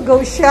 because we'll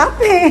go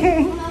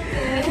shopping.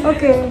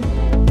 Okay.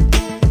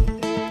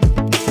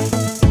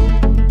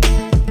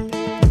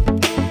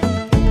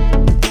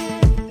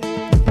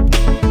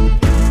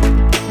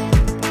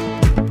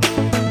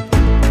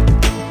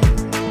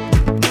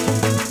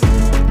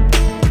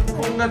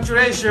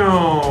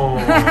 Congratulations.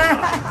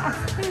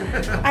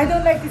 I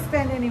don't like to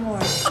spend anymore.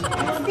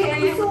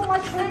 Thank you so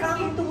much for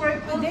coming to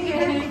work today.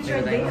 And it's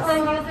your day.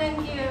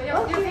 Thank you.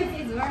 Your face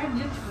is very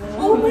beautiful.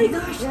 Oh my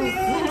gosh,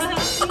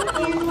 thanks.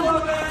 Thank you.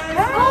 Bye.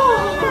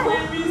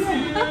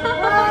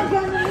 I'm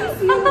gonna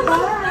miss you.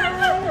 Bye.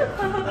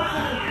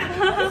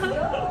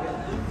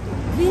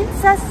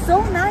 Vince's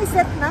so nice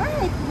at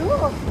night.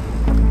 Look.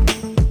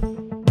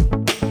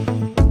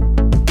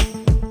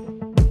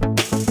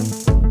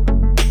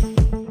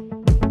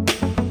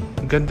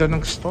 Ganda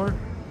ng store.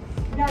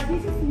 Yeah,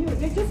 this is new.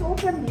 They just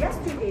opened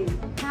yesterday.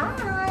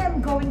 Hi, I'm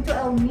going to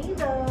El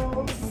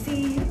Nido.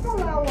 See you,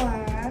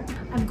 Palawan.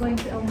 I'm going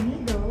to El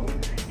Nido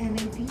and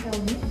I think El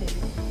Nido.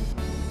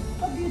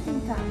 What do you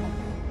think, Tama?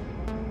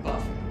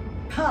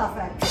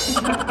 Perfect.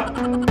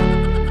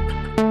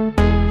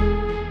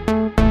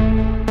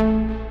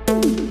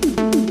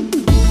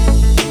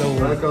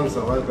 Welcome, sir.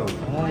 Welcome.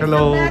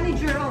 Hello. The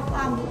manager of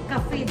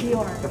Cafe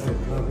Dior.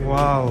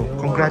 Wow,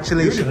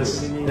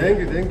 congratulations. Thank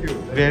you, thank you.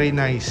 Very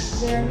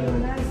nice. Very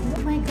nice.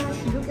 Oh my gosh,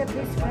 look at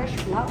these fresh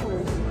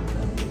flowers.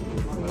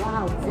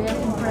 Wow, very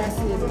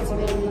impressive. It's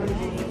very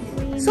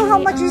nice. So how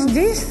much is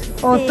this?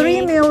 Oh,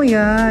 3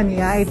 million.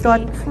 Yeah, I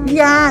thought,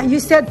 yeah, you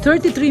said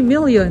 33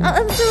 million.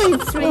 I'm sorry,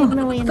 it's 3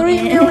 million.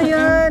 3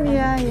 million,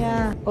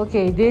 yeah.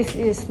 Okay, this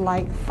is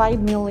like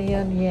 5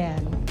 million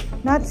yen.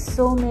 Not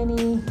so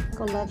many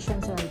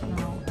collections right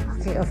now.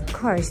 Okay, of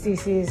course,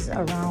 this is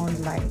around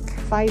like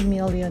 5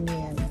 million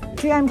yen.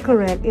 See, I'm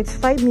correct. It's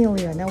 5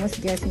 million. I was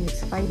guessing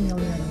it's 5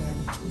 million yen.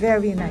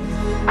 Very nice.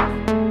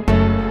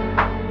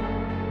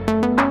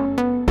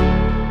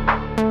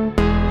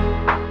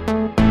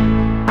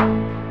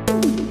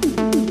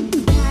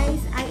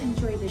 Guys, I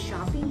enjoy the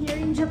shopping here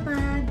in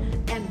Japan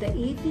and the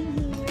eating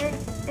here.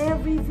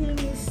 Everything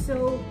is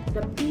so,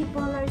 the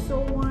people are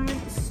so warm.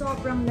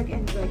 Sobrang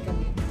nag-enjoy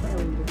kami. I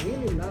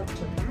really love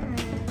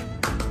Japan.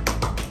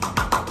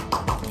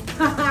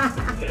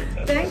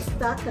 Thanks,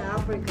 Taka,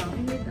 for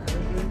coming with us.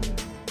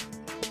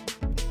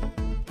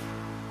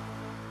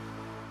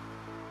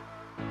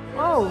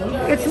 Oh,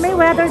 it's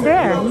Mayweather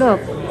there.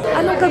 Look.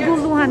 Anong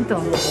kaguluhan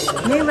to?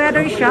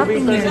 Mayweather is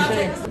shopping here.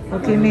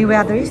 Okay,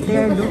 Mayweather is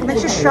there. Look,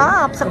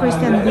 nagsha-shop sa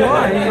Christian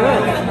Dior.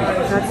 Look,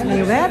 that's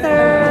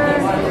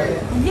Mayweather.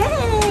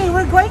 Yay!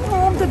 We're going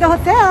home to the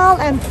hotel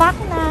and pack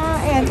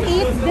na and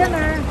eat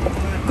dinner.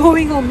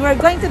 Going home. We're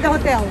going to the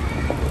hotel.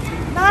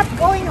 Not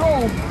going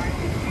home.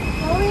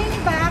 Going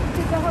back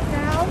to the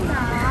hotel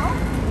now.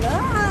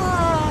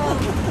 Wow!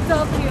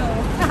 So cute.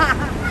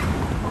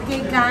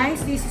 Okay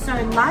guys, this is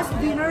our last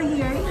dinner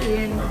here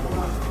in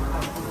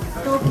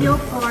Tokyo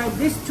for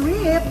this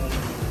trip.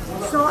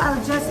 So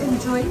I'll just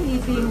enjoy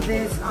eating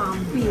this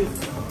beef.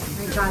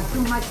 My God,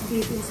 too much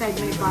beef inside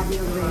my body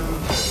already.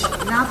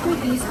 And after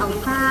this, I'll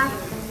pack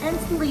and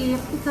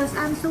sleep because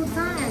I'm so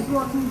tired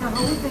walking the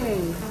whole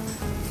day.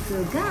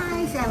 So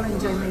guys, I'll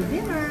enjoy my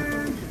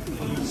dinner.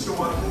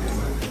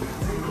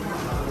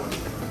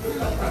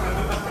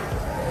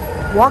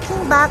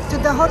 Walking back to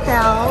the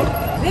hotel.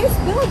 This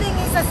building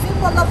is a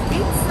symbol of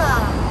pizza.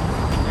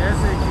 Yes,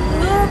 it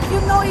is. Look,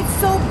 you know it's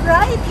so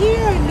bright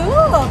here.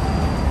 Look.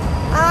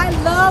 I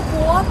love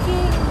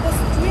walking the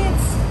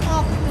streets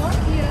of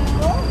Tokyo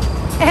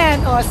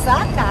and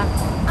Osaka.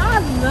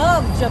 I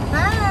love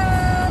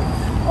Japan.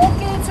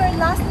 Okay, it's our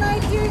last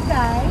night here,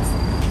 guys.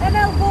 And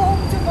I'll go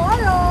home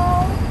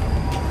tomorrow.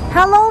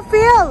 Hello,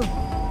 Phil.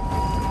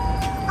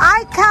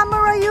 I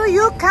camera you,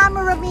 you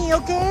camera me,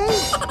 okay?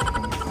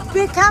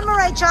 We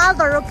camera each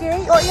other,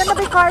 okay? O, yan na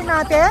ba yung car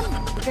natin?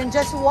 You can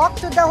just walk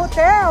to the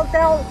hotel.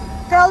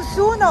 Tell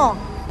Suno.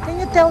 Can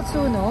you tell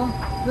Suno?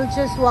 We'll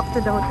just walk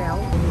to the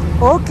hotel.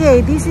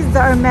 Okay, this is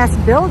the Hermes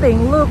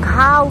building. Look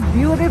how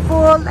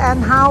beautiful and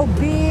how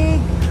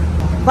big.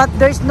 But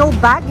there's no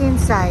bag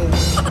inside.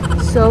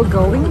 So,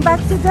 going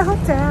back to the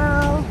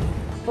hotel.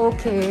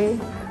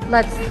 Okay,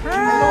 let's...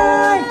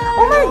 Hi!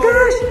 Oh my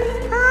gosh!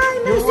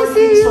 Hi, nice to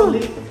see you.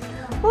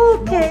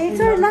 Okay,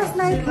 it's our last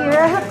night here.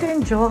 I have to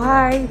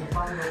enjoy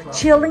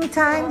chilling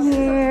time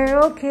here.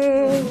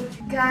 Okay.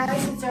 Guys,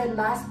 it's our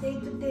last day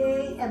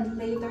today and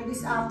later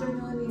this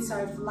afternoon is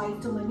our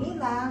flight to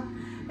Manila.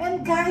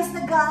 And guys,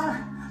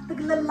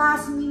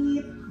 nagla-last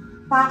minute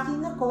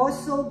packing ako.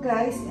 So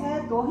guys,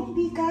 eto,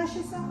 hindi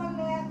kasya sa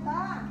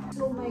maleta.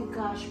 Oh my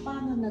gosh,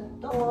 paano na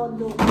to?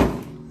 Look.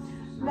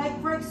 Like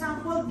for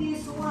example,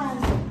 this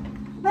one.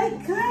 My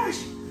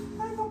gosh,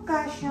 paano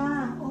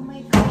kasya? Oh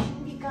my gosh,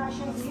 hindi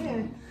kasya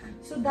here.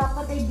 So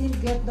dapat I didn't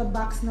get the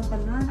box na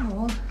pala,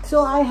 no?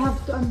 So I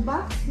have to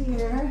unbox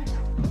here.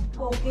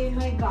 Okay,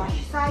 my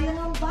gosh, sayang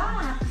ang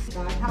box.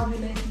 God, how will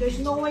I? There's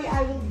no way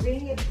I will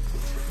bring it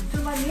to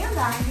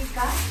Manila. Hindi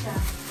kasya.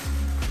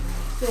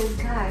 So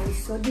guys,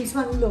 so this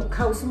one, look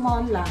how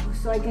small lang.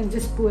 So I can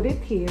just put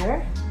it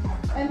here.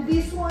 And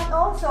this one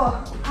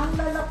also, ang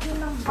lalaki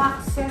ng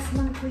boxes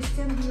ng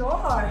Christian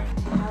Dior.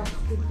 I have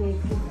to take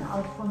it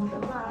out from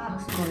the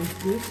box. Of course,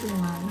 this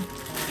one.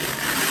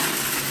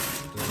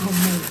 Oh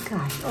my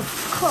gosh,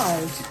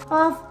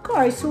 of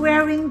course,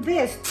 wearing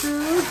this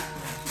to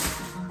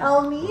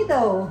El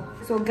Nido.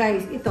 So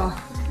guys, ito,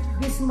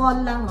 this small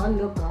lang, oh,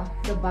 look, oh,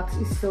 the box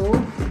is so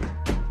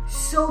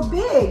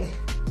big.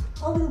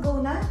 Oh, we'll go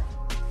na?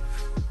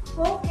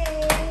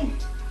 Okay.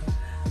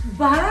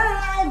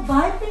 Bye!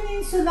 Bye,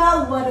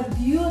 Peninsula! What a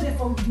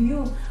beautiful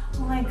view!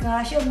 Oh my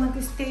gosh, I want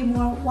to stay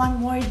one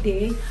more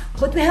day.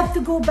 But we have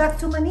to go back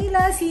to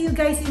Manila. See you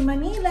guys in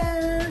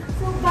Manila.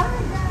 So, bye,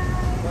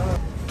 guys!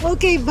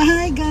 Okay,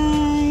 bye,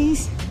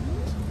 guys!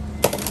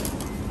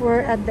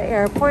 We're at the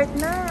airport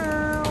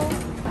now.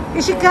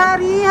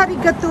 Ishikari,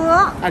 arigato!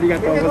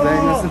 Arigatou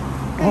gozaimasu.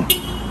 Okay.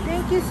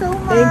 Thank you so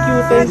much.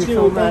 Thank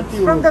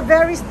you. From the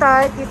very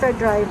start, it's our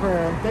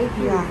driver. Thank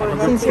you. Yeah,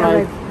 since you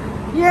arrived.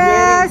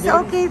 Yes,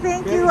 okay,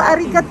 thank you.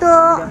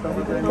 Arigato.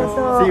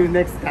 See you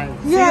next time.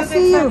 Yeah,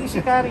 see you.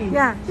 Ishikari.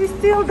 Yeah, he's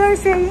still there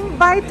saying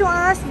bye to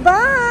us.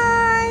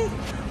 Bye.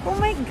 Oh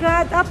my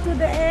God, up to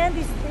the end,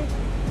 he's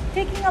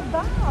taking a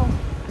bow.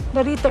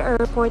 Narita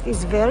Airport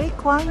is very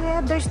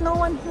quiet. There's no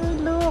one here.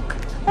 Look.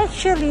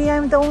 Actually,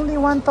 I'm the only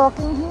one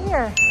talking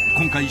here.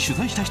 今回取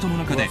材した人の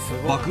中で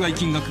爆買い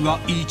金額が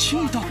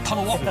1位だった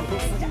のは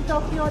In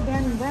Tokyo,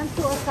 then went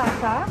to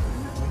Osaka.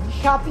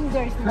 Shopping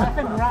there is left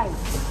and right.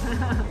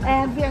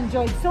 And we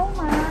enjoyed so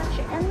much.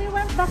 And we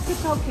went back to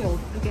Tokyo.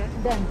 Okay.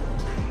 Then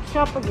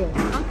shop again.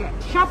 Okay.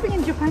 Shopping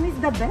in Japan is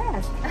the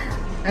best.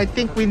 I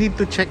think we need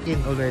to check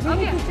in already.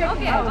 Okay. Thank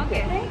you.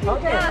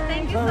 Yeah,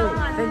 thank you so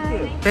much.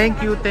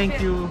 Thank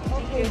you.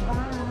 Okay,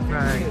 bye.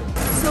 Bye.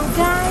 So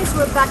guys,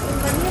 we're back in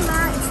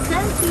Manila. It's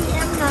 10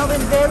 p.m. now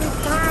and very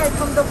tired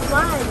from the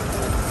flight.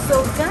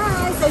 So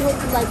guys, I hope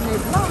you like my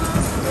vlog.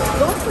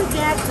 Don't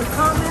forget to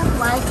comment,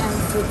 like, and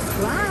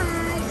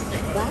subscribe.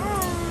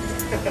 Bye.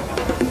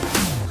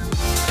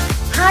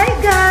 Hi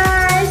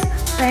guys,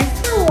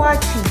 thanks for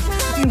watching.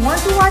 If you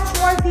want to watch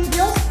more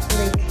videos,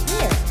 click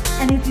here.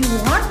 And if you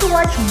want to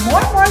watch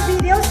more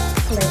videos,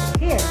 click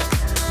here.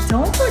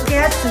 Don't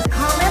forget to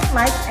comment,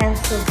 like, and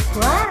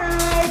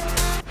subscribe.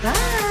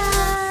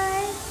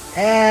 Bye.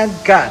 And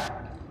cut.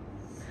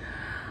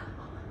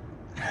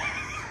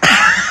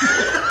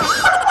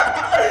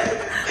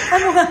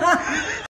 Ano nga?